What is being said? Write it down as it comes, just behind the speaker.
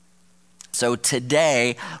So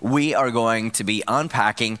today we are going to be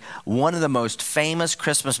unpacking one of the most famous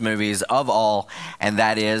Christmas movies of all, and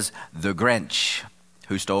that is The Grinch,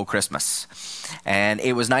 Who Stole Christmas. And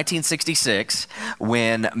it was 1966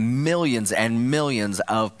 when millions and millions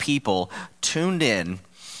of people tuned in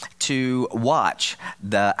to watch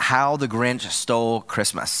How the Grinch Stole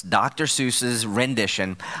Christmas, Dr. Seuss's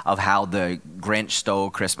rendition of How the Grinch Stole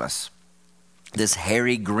Christmas. This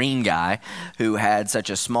hairy green guy who had such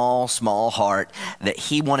a small heart that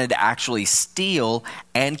he wanted to actually steal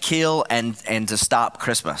and kill and to stop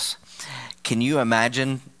Christmas. Can you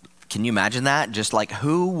imagine that? Just like,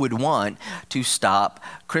 who would want to stop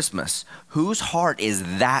Christmas? Whose heart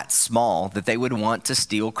is that small that they would want to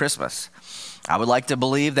steal Christmas? I would like to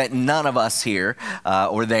believe that none of us here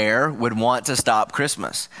or there would want to stop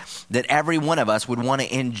Christmas. That every one of us would want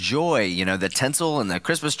to enjoy, the tinsel and the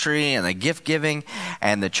Christmas tree and the gift giving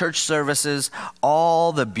and the church services,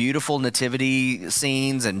 all the beautiful nativity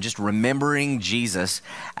scenes and just remembering Jesus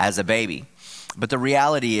as a baby. But the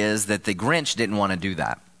reality is that the Grinch didn't want to do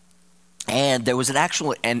that. And there was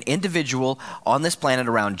an individual on this planet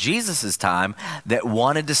around Jesus' time that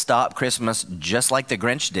wanted to stop Christmas just like the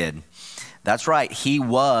Grinch did. That's right. He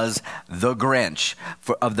was the Grinch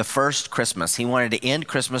of the first Christmas. He wanted to end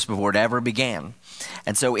Christmas before it ever began.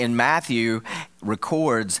 And so in Matthew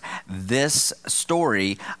records this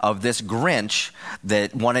story of this Grinch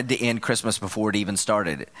that wanted to end Christmas before it even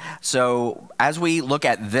started. So as we look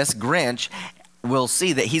at this Grinch, we'll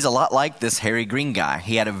see that he's a lot like this hairy green guy.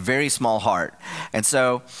 He had a very small heart. And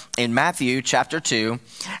so in Matthew chapter 2,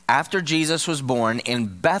 after Jesus was born in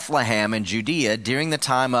Bethlehem in Judea during the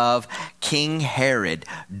time of King Herod,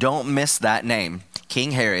 don't miss that name,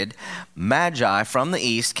 King Herod, Magi from the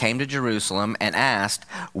east came to Jerusalem and asked,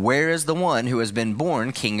 "Where is the one who has been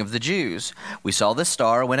born King of the Jews? We saw the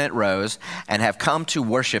star when it rose and have come to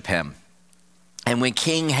worship him." And when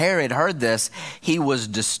King Herod heard this, he was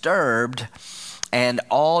disturbed, and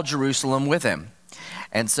all Jerusalem with him.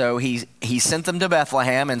 And so he sent them to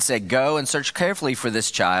Bethlehem and said, "Go and search carefully for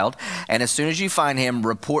this child, and as soon as you find him,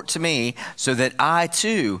 report to me so that I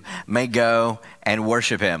too may go and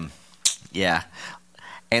worship him." Yeah.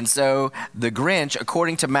 And so the Grinch,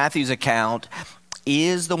 according to Matthew's account,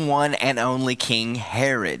 is the one and only King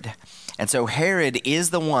Herod. And so Herod is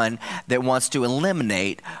the one that wants to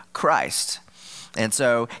eliminate Christ. And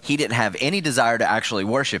so he didn't have any desire to actually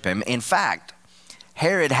worship him. In fact,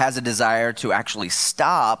 Herod has a desire to actually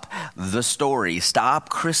stop the story, stop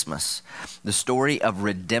Christmas, the story of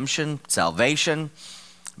redemption, salvation,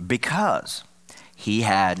 because he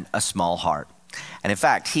had a small heart. And in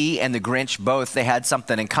fact, he and the Grinch both, they had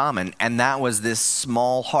something in common, and that was this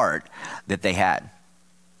small heart that they had.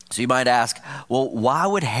 So you might ask, well, why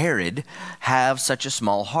would Herod have such a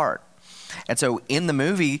small heart? And so in the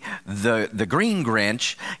movie, the Green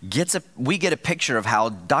Grinch we get a picture of how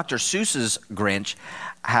Dr. Seuss's Grinch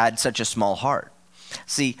had such a small heart.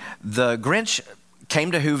 See, the Grinch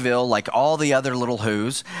came to Whoville like all the other little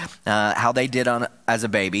Whos, how they did as a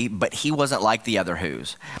baby, but he wasn't like the other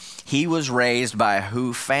Whos. He was raised by a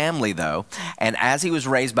Who family, though, and as he was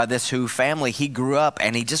raised by this Who family, he grew up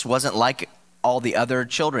and he just wasn't like all the other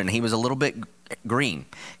children. He was a little bit green.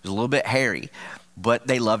 He was a little bit hairy, but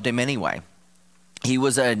they loved him anyway. He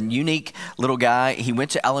was a unique little guy. He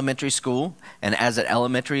went to elementary school, and as an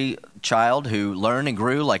elementary child who learned and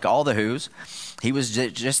grew like all the Whos, he was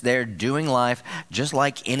just there doing life just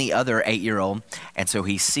like any other 8-year-old. And so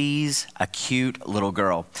he sees a cute little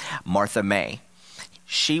girl, Martha May.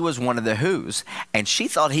 She was one of the Whos, and she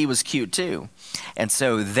thought he was cute too. And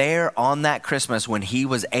so there on that Christmas when he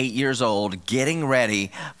was 8 years old, getting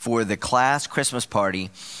ready for the class Christmas party,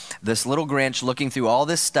 this little Grinch looking through all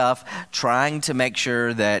this stuff, trying to make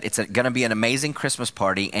sure that it's going to be an amazing Christmas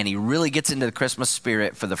party, and he really gets into the Christmas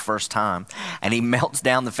spirit for the first time. And he melts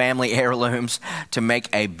down the family heirlooms to make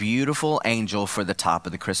a beautiful angel for the top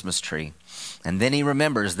of the Christmas tree. And then he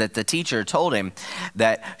remembers that the teacher told him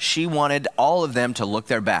that she wanted all of them to look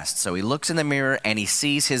their best. So he looks in the mirror and he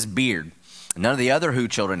sees his beard. None of the other Who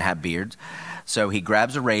children have beards. So he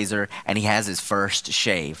grabs a razor and he has his first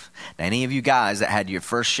shave. Now, any of you guys that had your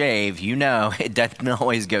first shave, you know it doesn't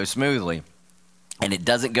always go smoothly. And it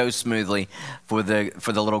doesn't go smoothly for the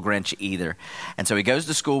little Grinch either. And so he goes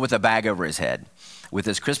to school with a bag over his head, with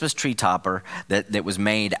his Christmas tree topper that was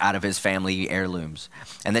made out of his family heirlooms.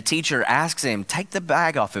 And the teacher asks him, "Take the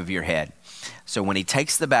bag off of your head." So when he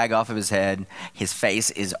takes the bag off of his head, his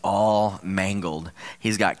face is all mangled.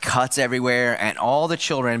 He's got cuts everywhere, and all the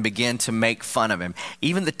children begin to make fun of him.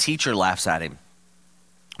 Even the teacher laughs at him.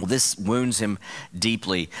 Well, this wounds him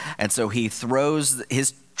deeply. And so he throws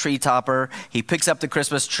his tree topper. He picks up the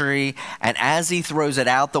Christmas tree, and as he throws it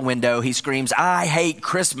out the window, he screams, "I hate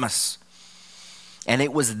Christmas." And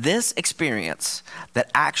it was this experience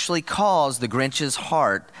that actually caused the Grinch's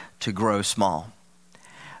heart to grow small.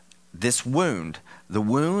 This wound, the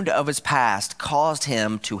wound of his past, caused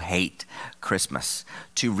him to hate Christmas,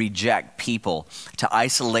 to reject people, to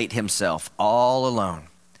isolate himself all alone.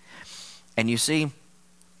 And you see,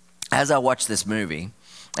 as I watch this movie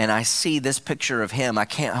and I see this picture of him, I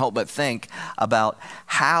can't help but think about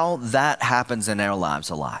how that happens in our lives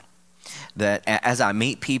a lot. That as I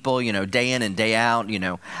meet people, day in and day out,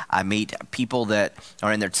 I meet people that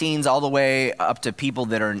are in their teens all the way up to people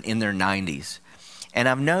that are in their 90s. And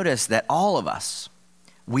I've noticed that all of us,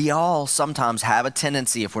 we all sometimes have a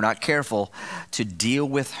tendency, if we're not careful, to deal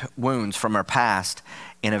with wounds from our past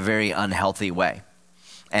in a very unhealthy way.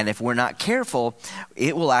 And if we're not careful,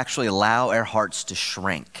 it will actually allow our hearts to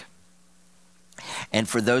shrink. And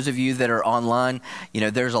for those of you that are online,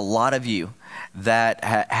 there's a lot of you that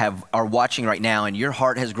are watching right now, and your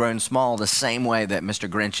heart has grown small the same way that Mr.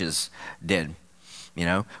 Grinch's did.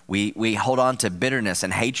 We hold on to bitterness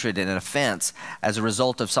and hatred and an offense as a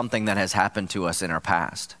result of something that has happened to us in our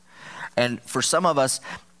past. And for some of us,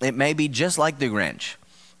 it may be just like the Grinch.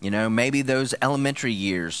 Maybe those elementary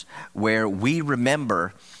years where we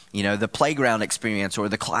remember, the playground experience or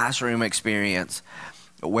the classroom experience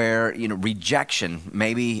where, rejection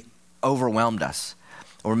maybe overwhelmed us.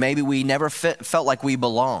 Or maybe we never felt like we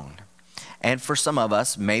belonged. And for some of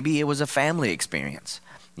us, maybe it was a family experience.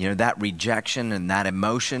 That rejection and that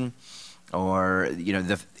emotion, or,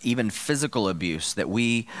 even physical abuse that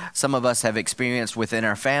some of us have experienced within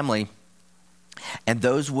our family. And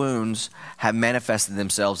those wounds have manifested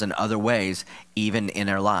themselves in other ways, even in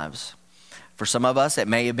our lives. For some of us, it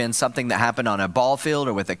may have been something that happened on a ball field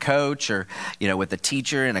or with a coach or, with a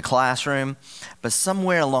teacher in a classroom. But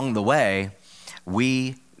somewhere along the way,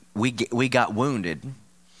 we got wounded.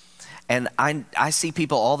 And I see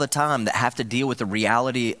people all the time that have to deal with the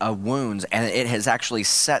reality of wounds, and it has actually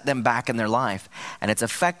set them back in their life. And it's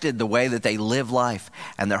affected the way that they live life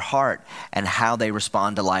and their heart and how they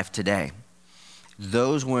respond to life today.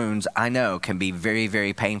 Those wounds, I know, can be very,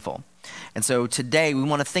 very painful. And so today we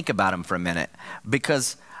want to think about them for a minute,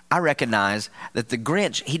 because I recognize that the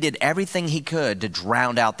Grinch, he did everything he could to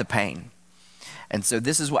drown out the pain. And so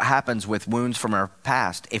this is what happens with wounds from our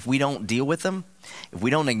past. If we don't deal with them, if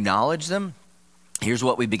we don't acknowledge them, here's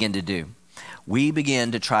what we begin to do. We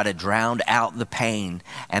begin to try to drown out the pain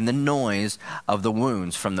and the noise of the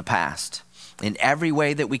wounds from the past in every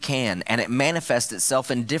way that we can. And it manifests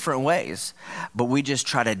itself in different ways, but we just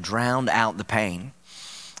try to drown out the pain.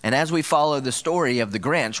 And as we follow the story of the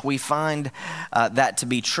Grinch, we find that to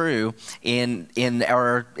be true in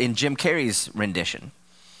Jim Carrey's rendition.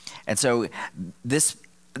 And so this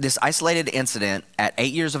isolated incident at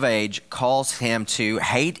 8 years of age caused him to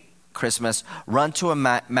hate Christmas, run to a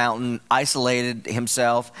mountain, isolated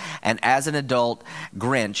himself, and as an adult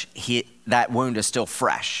Grinch, that wound is still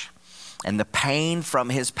fresh. And the pain from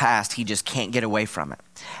his past, he just can't get away from it.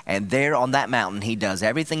 And there on that mountain, he does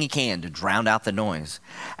everything he can to drown out the noise.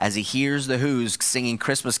 As he hears the Who's singing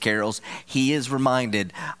Christmas carols, he is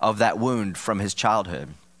reminded of that wound from his childhood.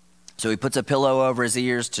 So he puts a pillow over his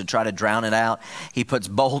ears to try to drown it out. He puts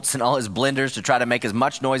bolts in all his blenders to try to make as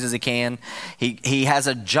much noise as he can. He has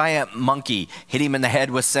a giant monkey hit him in the head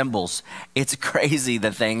with cymbals. It's crazy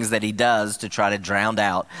the things that he does to try to drown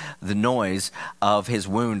out the noise of his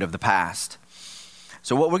wound of the past.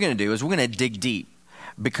 So what we're going to do is we're going to dig deep,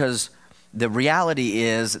 because the reality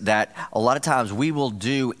is that a lot of times we will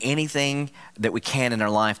do anything that we can in our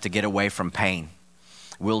life to get away from pain.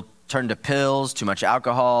 We'll turn to pills, too much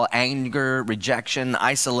alcohol, anger, rejection,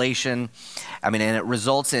 isolation. And it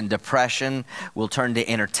results in depression. We'll turn to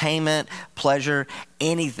entertainment, pleasure,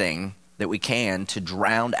 anything that we can to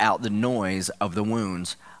drown out the noise of the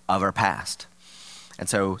wounds of our past. And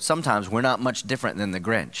so sometimes we're not much different than the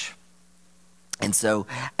Grinch. And so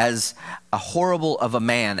as horrible of a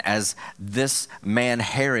man as this man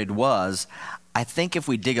Herod was, I think if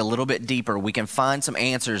we dig a little bit deeper, we can find some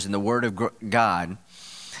answers in the Word of God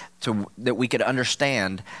that we could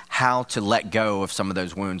understand how to let go of some of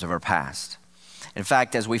those wounds of our past. In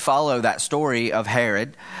fact, as we follow that story of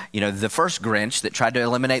Herod, the first Grinch that tried to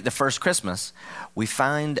eliminate the first Christmas, we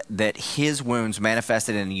find that his wounds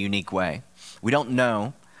manifested in a unique way. We don't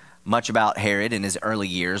know much about Herod in his early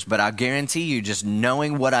years, but I guarantee you, just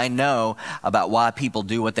knowing what I know about why people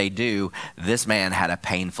do what they do, this man had a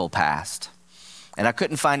painful past. And I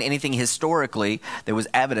couldn't find anything historically that was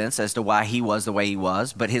evidence as to why he was the way he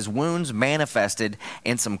was, but his wounds manifested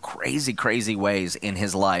in some crazy, crazy ways in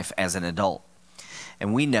his life as an adult.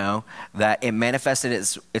 And we know that it manifested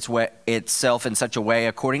itself in such a way,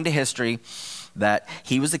 according to history, that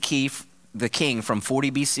he was the king from 40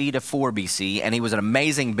 BC to 4 BC, and he was an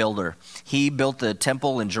amazing builder. He built the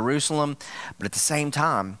temple in Jerusalem, but at the same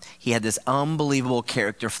time, he had this unbelievable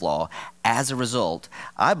character flaw as a result,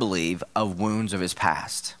 I believe, of wounds of his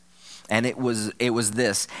past. And it was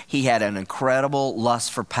this: he had an incredible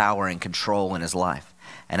lust for power and control in his life.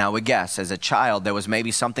 And I would guess, as a child, there was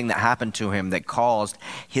maybe something that happened to him that caused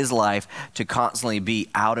his life to constantly be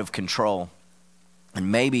out of control.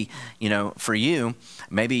 And maybe, for you,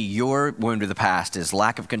 maybe your wound of the past is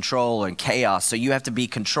lack of control and chaos. So you have to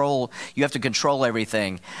control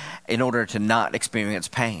everything in order to not experience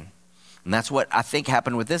pain. And that's what I think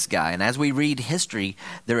happened with this guy. And as we read history,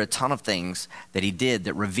 there are a ton of things that he did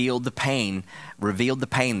that revealed the pain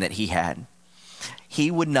that he had. He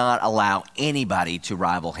would not allow anybody to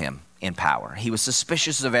rival him in power. He was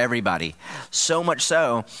suspicious of everybody, so much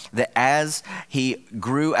so that as he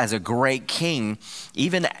grew as a great king,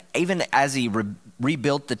 even as he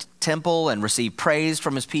rebuilt the temple and received praise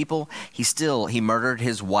from his people, he murdered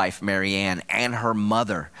his wife, Marianne, and her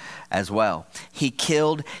mother as well. He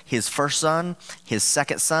killed his first son, his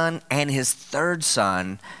second son, and his third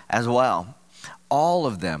son as well. All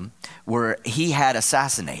of them he had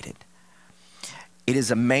assassinated. It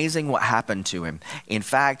is amazing what happened to him. In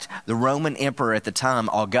fact, the Roman emperor at the time,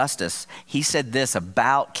 Augustus, he said this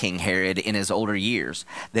about King Herod in his older years,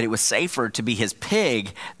 that it was safer to be his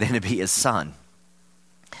pig than to be his son.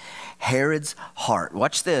 Herod's heart,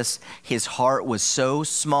 watch this, his heart was so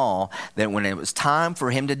small that when it was time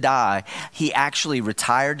for him to die, he actually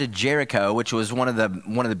retired to Jericho, which was one of the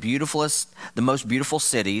most beautiful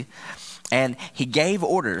city, and he gave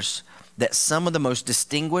orders that some of the most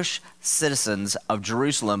distinguished citizens of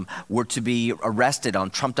Jerusalem were to be arrested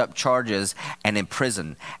on trumped-up charges and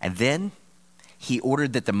imprisoned. And then he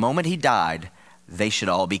ordered that the moment he died, they should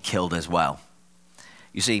all be killed as well.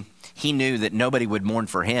 You see, he knew that nobody would mourn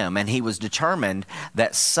for him, and he was determined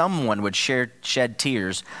that someone would shed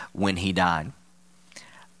tears when he died.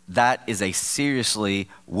 That is a seriously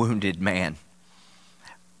wounded man.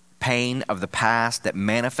 Pain of the past that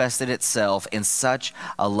manifested itself in such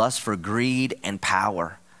a lust for greed and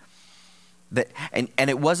power. And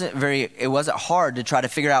it wasn't hard to try to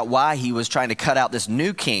figure out why he was trying to cut out this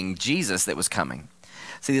new king, Jesus, that was coming.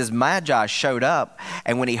 See, this Magi showed up,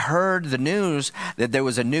 and when he heard the news that there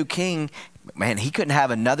was a new king, man, he couldn't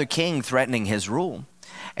have another king threatening his rule.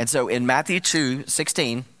 And so in Matthew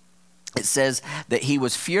 2:16, it says that he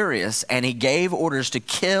was furious and he gave orders to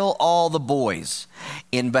kill all the boys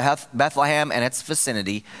in Bethlehem and its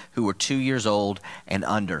vicinity who were 2 years old and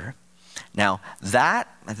under. Now, that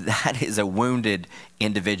is a wounded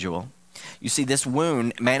individual. You see, this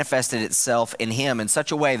wound manifested itself in him in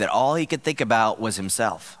such a way that all he could think about was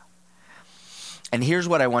himself. And here's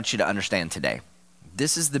what I want you to understand today.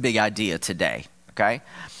 This is the big idea today, okay?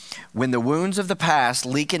 When the wounds of the past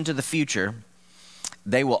leak into the future,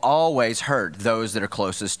 they will always hurt those that are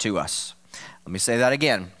closest to us. Let me say that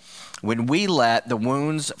again. When we let the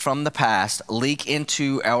wounds from the past leak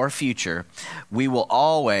into our future, we will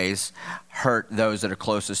always hurt those that are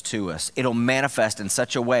closest to us. It'll manifest in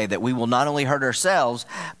such a way that we will not only hurt ourselves,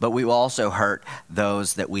 but we will also hurt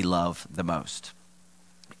those that we love the most.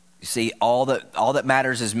 You see, all that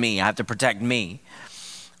matters is me. I have to protect me.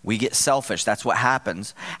 We get selfish. That's what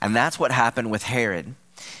happens. And that's what happened with Herod.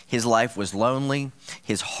 His life was lonely.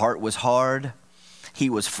 His heart was hard. He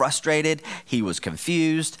was frustrated. He was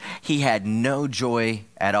confused. He had no joy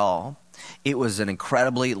at all. It was an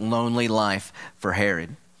incredibly lonely life for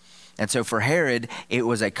Herod. And so for Herod, it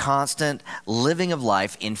was a constant living of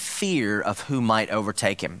life in fear of who might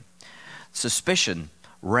overtake him. Suspicion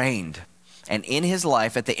reigned. And in his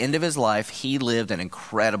life, at the end of his life, he lived an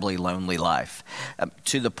incredibly lonely life,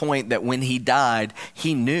 to the point that when he died,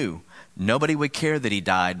 he knew nobody would care that he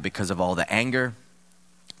died because of all the anger,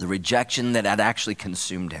 the rejection that had actually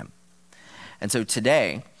consumed him. And so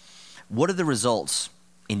today, what are the results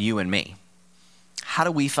in you and me? How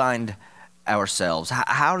do we find ourselves?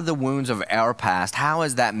 How are the wounds of our past, how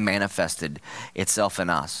has that manifested itself in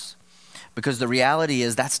us? Because the reality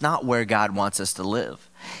is that's not where God wants us to live.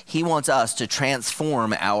 He wants us to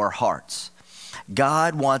transform our hearts.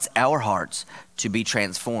 God wants our hearts to be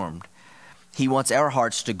transformed. He wants our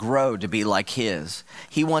hearts to grow to be like his.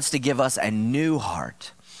 He wants to give us a new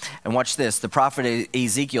heart. And watch this. The prophet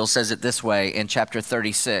Ezekiel says it this way in chapter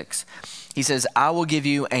 36. He says, I will give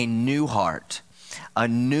you a new heart, a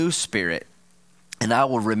new spirit, and I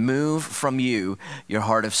will remove from you your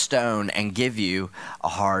heart of stone and give you a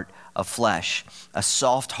heart of flesh, a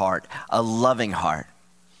soft heart, a loving heart.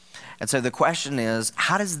 And so the question is,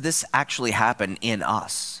 how does this actually happen in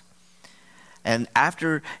us? And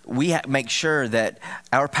after we make sure that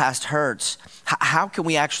our past hurts, how can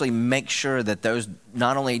we actually make sure that those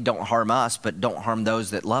not only don't harm us, but don't harm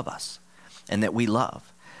those that love us and that we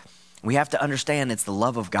love? We have to understand it's the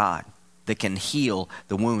love of God that can heal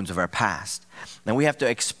the wounds of our past. And we have to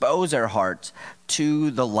expose our hearts to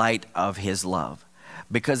the light of his love.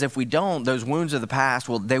 Because if we don't, those wounds of the past,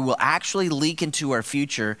 they will actually leak into our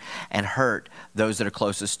future and hurt those that are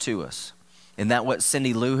closest to us. Isn't that what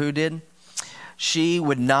Cindy Lou Who did? She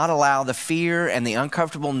would not allow the fear and the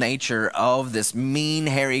uncomfortable nature of this mean,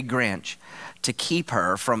 hairy Grinch to keep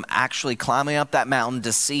her from actually climbing up that mountain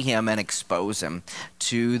to see him and expose him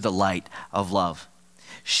to the light of love.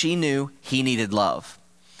 She knew he needed love.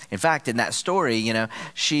 In fact, in that story,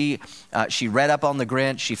 she read up on the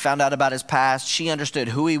Grinch. She found out about his past. She understood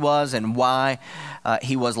who he was and why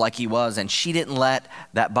he was like he was, and she didn't let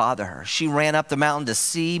that bother her. She ran up the mountain to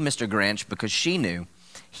see Mr. Grinch because she knew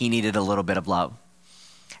he needed a little bit of love.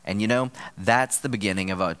 And that's the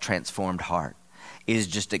beginning of a transformed heart, is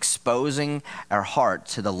just exposing our heart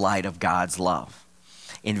to the light of God's love,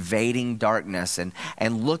 invading darkness and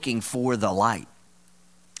looking for the light.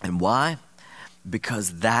 And why?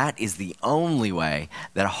 Because that is the only way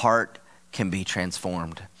that a heart can be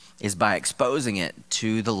transformed, is by exposing it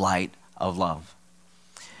to the light of love.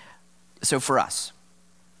 So for us,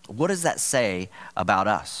 what does that say about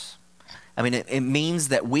us? I mean, it means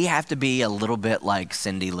that we have to be a little bit like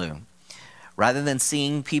Cindy Lou. Rather than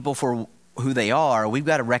seeing people for who they are, we've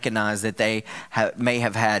got to recognize that they may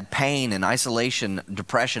have had pain and isolation,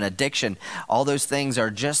 depression, addiction. All those things are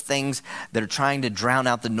just things that are trying to drown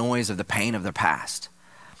out the noise of the pain of their past.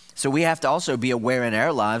 So we have to also be aware in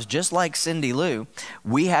our lives, just like Cindy Lou,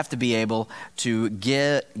 we have to be able to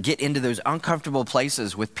get into those uncomfortable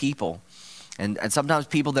places with people, and sometimes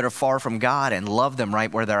people that are far from God, and love them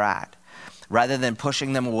right where they're at. Rather than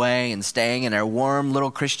pushing them away and staying in our warm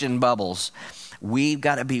little Christian bubbles, we've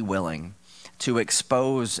got to be willing to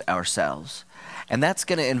expose ourselves. And that's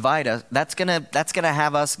going to invite us, that's going to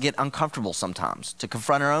have us get uncomfortable sometimes, to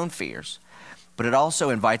confront our own fears. But it also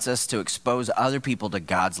invites us to expose other people to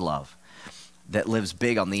God's love that lives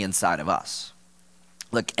big on the inside of us.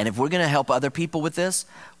 Look, and if we're going to help other people with this,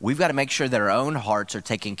 we've got to make sure that our own hearts are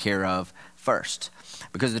taken care of first.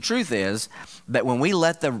 Because the truth is that when we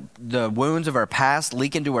let the wounds of our past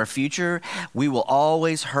leak into our future, we will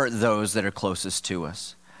always hurt those that are closest to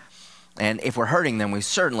us. And if we're hurting them, we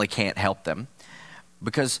certainly can't help them,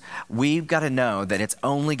 because we've got to know that it's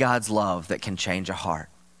only God's love that can change a heart.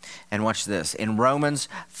 And watch this. In Romans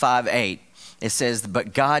 5:8, it says,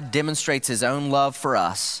 "But God demonstrates his own love for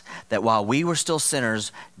us, that while we were still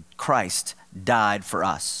sinners, Christ died for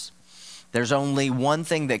us." There's only one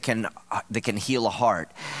thing that can heal a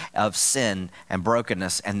heart of sin and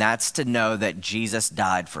brokenness, and that's to know that Jesus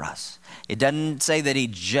died for us. It doesn't say that he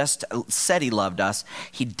just said he loved us.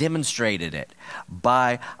 He demonstrated it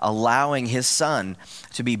by allowing his son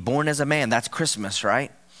to be born as a man. That's Christmas,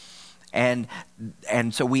 right? And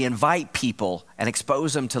so we invite people and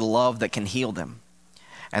expose them to the love that can heal them.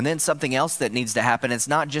 And then something else that needs to happen, it's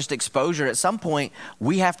not just exposure. At some point,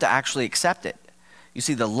 we have to actually accept it. You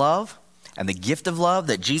see, the love and the gift of love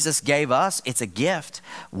that Jesus gave us, it's a gift.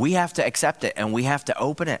 We have to accept it, and we have to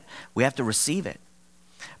open it. We have to receive it.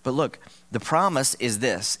 But look, the promise is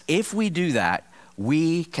this. If we do that,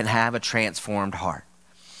 we can have a transformed heart.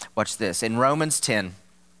 Watch this. In Romans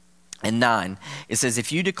 10:9, it says,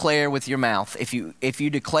 if you declare with your mouth,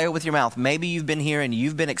 maybe you've been here and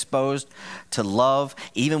you've been exposed to love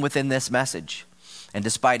even within this message. And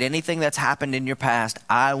despite anything that's happened in your past,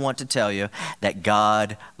 I want to tell you that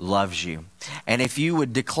God loves you. And if you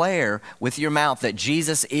would declare with your mouth that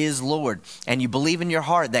Jesus is Lord, and you believe in your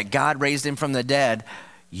heart that God raised him from the dead,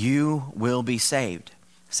 you will be saved.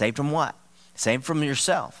 Saved from what? Saved from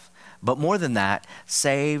yourself. But more than that,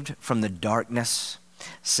 saved from the darkness,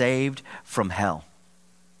 saved from hell.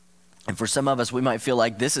 And for some of us, we might feel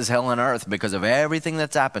like this is hell on earth because of everything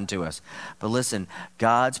that's happened to us. But listen,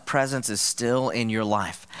 God's presence is still in your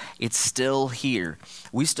life. It's still here.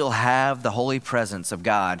 We still have the holy presence of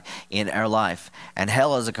God in our life. And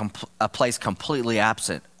hell is a place completely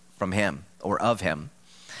absent from him or of him.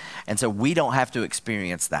 And so we don't have to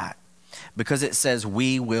experience that, because it says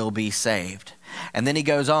we will be saved. And then he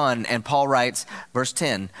goes on, and Paul writes, verse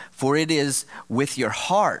 10, "For it is with your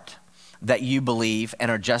heart that you believe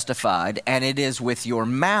and are justified, and it is with your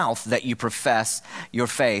mouth that you profess your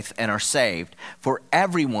faith and are saved. For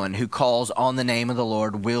everyone who calls on the name of the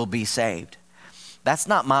Lord will be saved." That's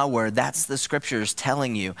not my word. That's the scriptures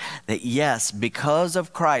telling you that yes, because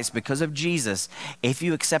of Christ, because of Jesus, if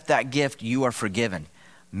you accept that gift, you are forgiven,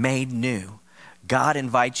 made new. God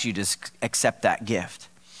invites you to accept that gift.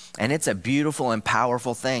 And it's a beautiful and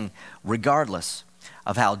powerful thing, regardless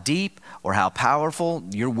of how deep or how powerful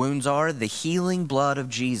your wounds are. The healing blood of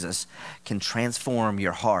Jesus can transform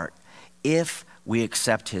your heart if we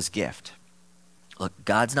accept his gift. Look,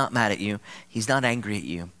 God's not mad at you. He's not angry at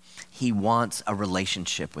you. He wants a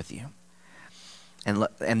relationship with you.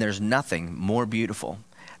 And there's nothing more beautiful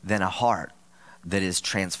than a heart that is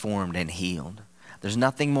transformed and healed. There's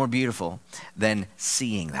nothing more beautiful than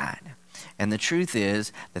seeing that. And the truth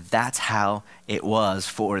is that that's how it was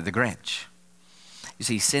for the Grinch. You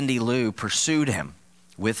see, Cindy Lou pursued him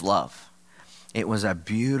with love. It was a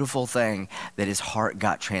beautiful thing that his heart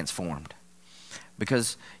got transformed.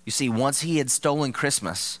 Because, you see, once he had stolen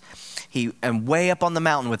Christmas, and way up on the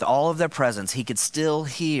mountain with all of their presents, he could still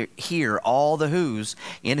hear all the Who's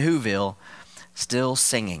in Whoville still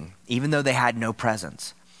singing, even though they had no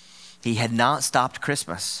presents. He had not stopped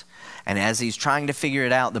Christmas. And as he's trying to figure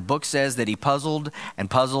it out, the book says that he puzzled and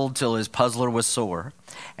puzzled till his puzzler was sore.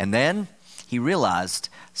 And then he realized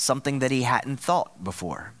something that he hadn't thought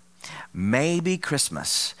before. Maybe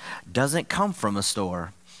Christmas doesn't come from a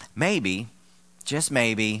store. Maybe, just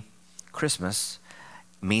maybe, Christmas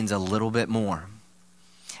means a little bit more.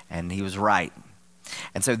 And he was right.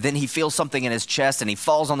 And so then he feels something in his chest and he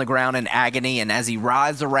falls on the ground in agony. And as he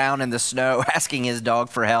writhes around in the snow asking his dog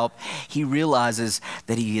for help, he realizes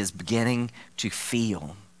that he is beginning to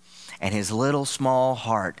feel. And his little small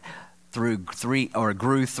heart grew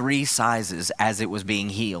 3 sizes as it was being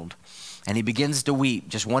healed. And he begins to weep,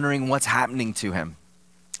 just wondering what's happening to him.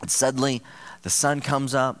 And suddenly the sun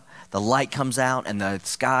comes up, the light comes out, and the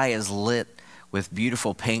sky is lit with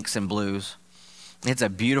beautiful pinks and blues. It's a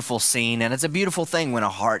beautiful scene, and it's a beautiful thing when a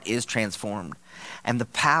heart is transformed. And the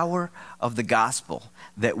power of the gospel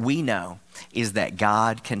that we know is that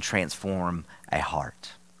God can transform a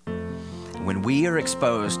heart. When we are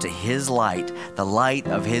exposed to his light, the light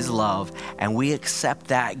of his love, and we accept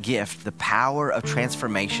that gift, the power of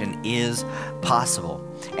transformation is possible,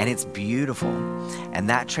 and it's beautiful. And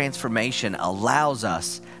that transformation allows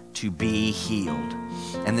us to be healed.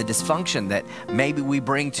 And the dysfunction that maybe we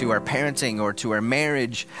bring to our parenting or to our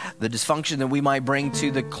marriage, the dysfunction that we might bring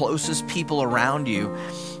to the closest people around you,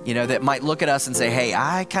 that might look at us and say, hey,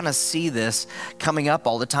 I kind of see this coming up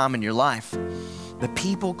all the time in your life. The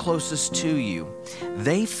people closest to you,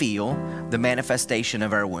 they feel the manifestation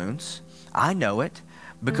of our wounds. I know it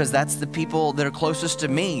because that's the people that are closest to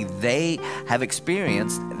me. They have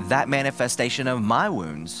experienced that manifestation of my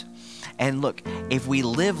wounds. And look, if we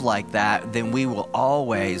live like that, then we will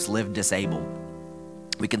always live disabled.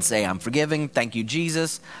 We can say, I'm forgiving, thank you,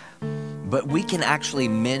 Jesus. But we can actually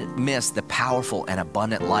miss the powerful and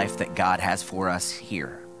abundant life that God has for us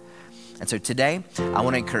here. And so today, I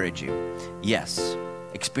want to encourage you. Yes,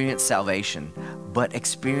 experience salvation, but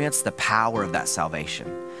experience the power of that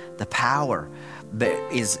salvation. The power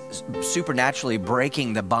that is supernaturally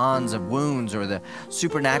breaking the bonds of wounds or the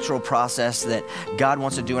supernatural process that God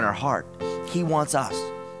wants to do in our heart. He wants us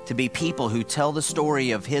to be people who tell the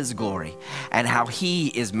story of his glory and how he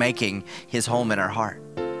is making his home in our heart.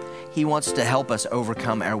 He wants to help us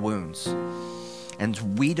overcome our wounds.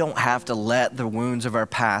 And we don't have to let the wounds of our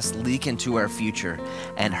past leak into our future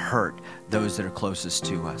and hurt those that are closest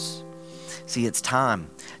to us. See, it's time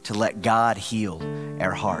to let God heal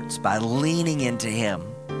our hearts by leaning into him.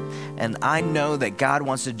 And I know that God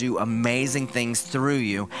wants to do amazing things through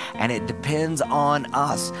you, and it depends on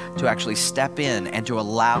us to actually step in and to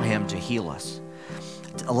allow him to heal us,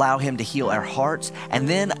 to allow him to heal our hearts, and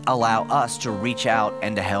then allow us to reach out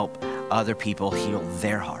and to help other people heal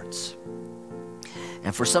their hearts.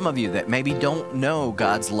 And for some of you that maybe don't know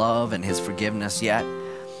God's love and his forgiveness yet,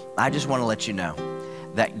 I just want to let you know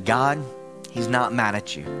that God, he's not mad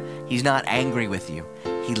at you. He's not angry with you.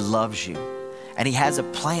 He loves you. And he has a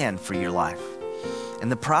plan for your life.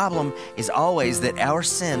 And the problem is always that our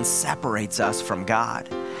sin separates us from God.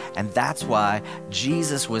 And that's why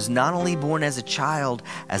Jesus was not only born as a child,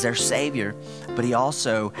 as our Savior, but he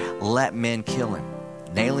also let men kill him,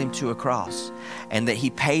 nail him to a cross, and that he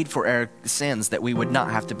paid for our sins that we would not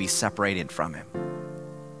have to be separated from him.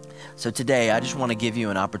 So today, I just want to give you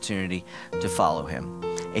an opportunity to follow him.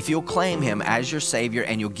 If you'll claim him as your Savior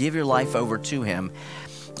and you'll give your life over to him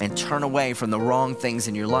and turn away from the wrong things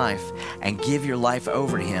in your life and give your life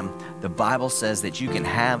over to him, the Bible says that you can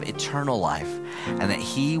have eternal life and that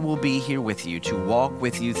he will be here with you to walk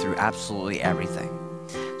with you through absolutely everything.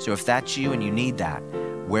 So if that's you and you need that,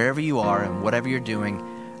 wherever you are and whatever you're doing,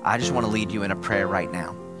 I just want to lead you in a prayer right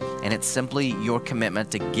now. And it's simply your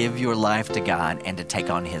commitment to give your life to God and to take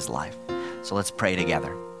on His life. So let's pray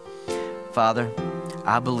together. Father,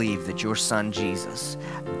 I believe that your Son Jesus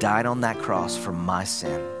died on that cross for my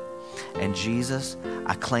sin. And Jesus,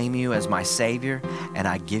 I claim you as my Savior and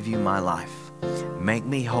I give you my life. Make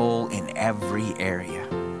me whole in every area.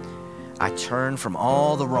 I turn from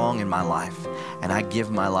all the wrong in my life and I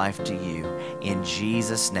give my life to you. In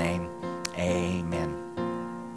Jesus' name, amen.